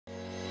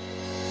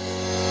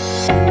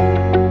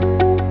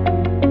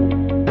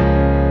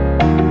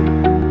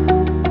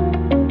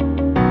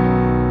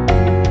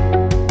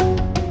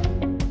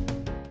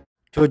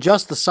To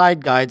adjust the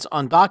side guides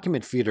on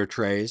document feeder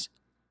trays,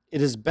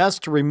 it is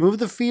best to remove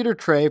the feeder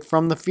tray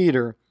from the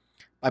feeder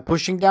by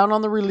pushing down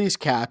on the release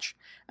catch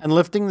and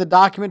lifting the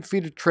document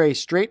feeder tray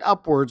straight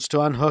upwards to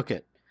unhook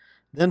it.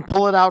 Then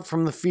pull it out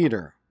from the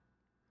feeder.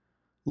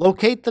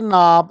 Locate the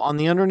knob on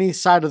the underneath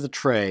side of the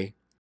tray.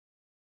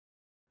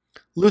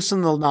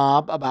 Loosen the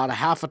knob about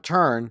a half a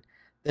turn,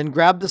 then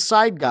grab the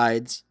side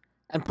guides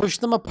and push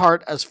them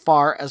apart as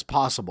far as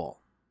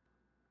possible.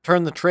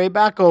 Turn the tray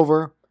back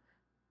over,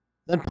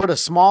 then put a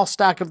small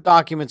stack of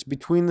documents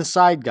between the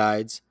side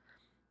guides,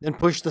 then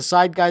push the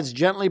side guides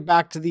gently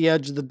back to the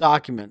edge of the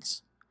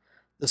documents.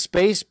 The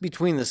space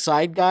between the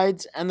side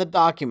guides and the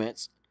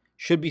documents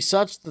should be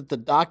such that the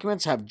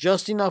documents have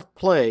just enough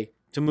play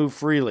to move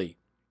freely.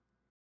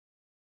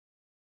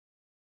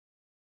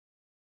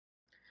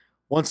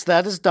 Once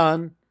that is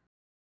done,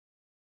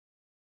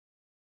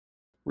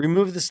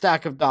 remove the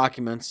stack of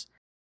documents,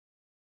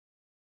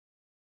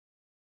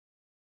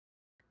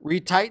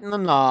 retighten the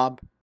knob,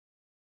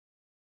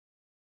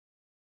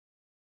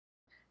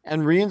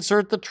 and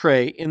reinsert the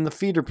tray in the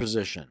feeder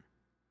position.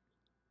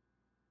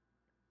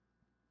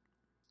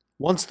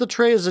 Once the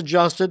tray is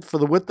adjusted for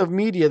the width of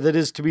media that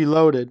is to be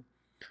loaded,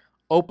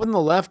 open the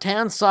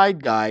left-hand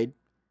side guide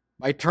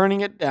by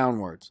turning it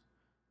downwards.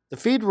 The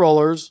feed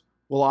rollers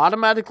will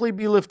automatically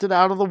be lifted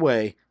out of the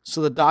way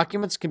so the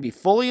documents can be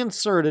fully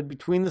inserted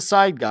between the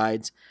side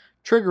guides,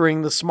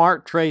 triggering the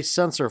Smart Tray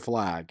sensor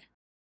flag.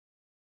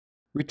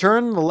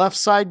 Return the left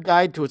side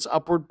guide to its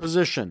upward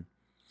position.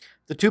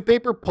 The two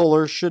paper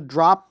pullers should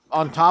drop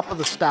on top of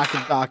the stack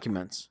of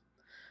documents.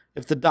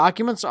 If the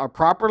documents are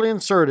properly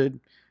inserted,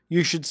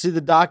 you should see the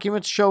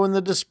documents show in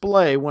the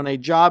display when a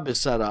job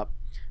is set up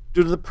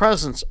due to the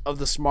presence of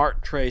the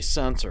Smart Tray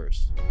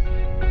sensors.